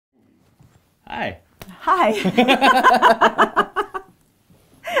Hi. Hi.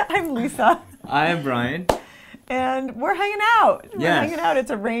 I'm Lisa. I am Brian. And we're hanging out. We're Yes. hanging out.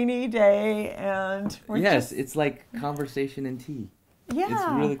 It's a rainy day and we're Yes, it's like conversation and tea. yeah. It's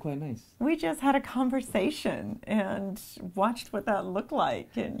really quite nice. We just had a conversation and watched what that looked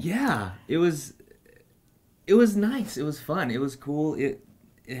like. And Yeah, it was nice. It was fun. It was cool. It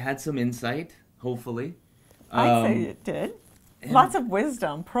had some insight, hopefully. I'd say it did. Lots of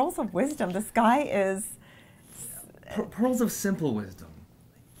wisdom, pearls of wisdom. This guy is Pearls of simple wisdom.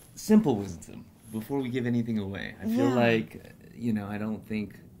 Simple wisdom. Before we give anything away, I feel Yeah. like, I don't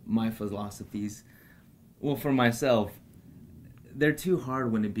think my philosophies, well, for myself, they're too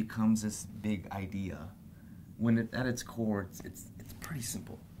hard when it becomes this big idea. When at its core, it's pretty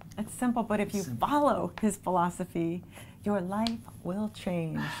simple. it's simple, but if you follow his philosophy, your life will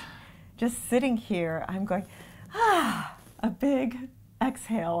change. Just sitting here, I'm going, a big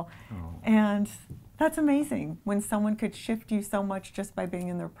exhale. Oh. And that's amazing when someone could shift you so much just by being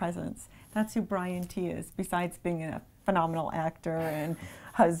in their presence. That's who Brian T is, besides being a phenomenal actor and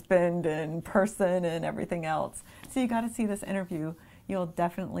husband and person and everything else. So you got to see this interview. You'll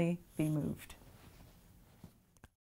definitely be moved.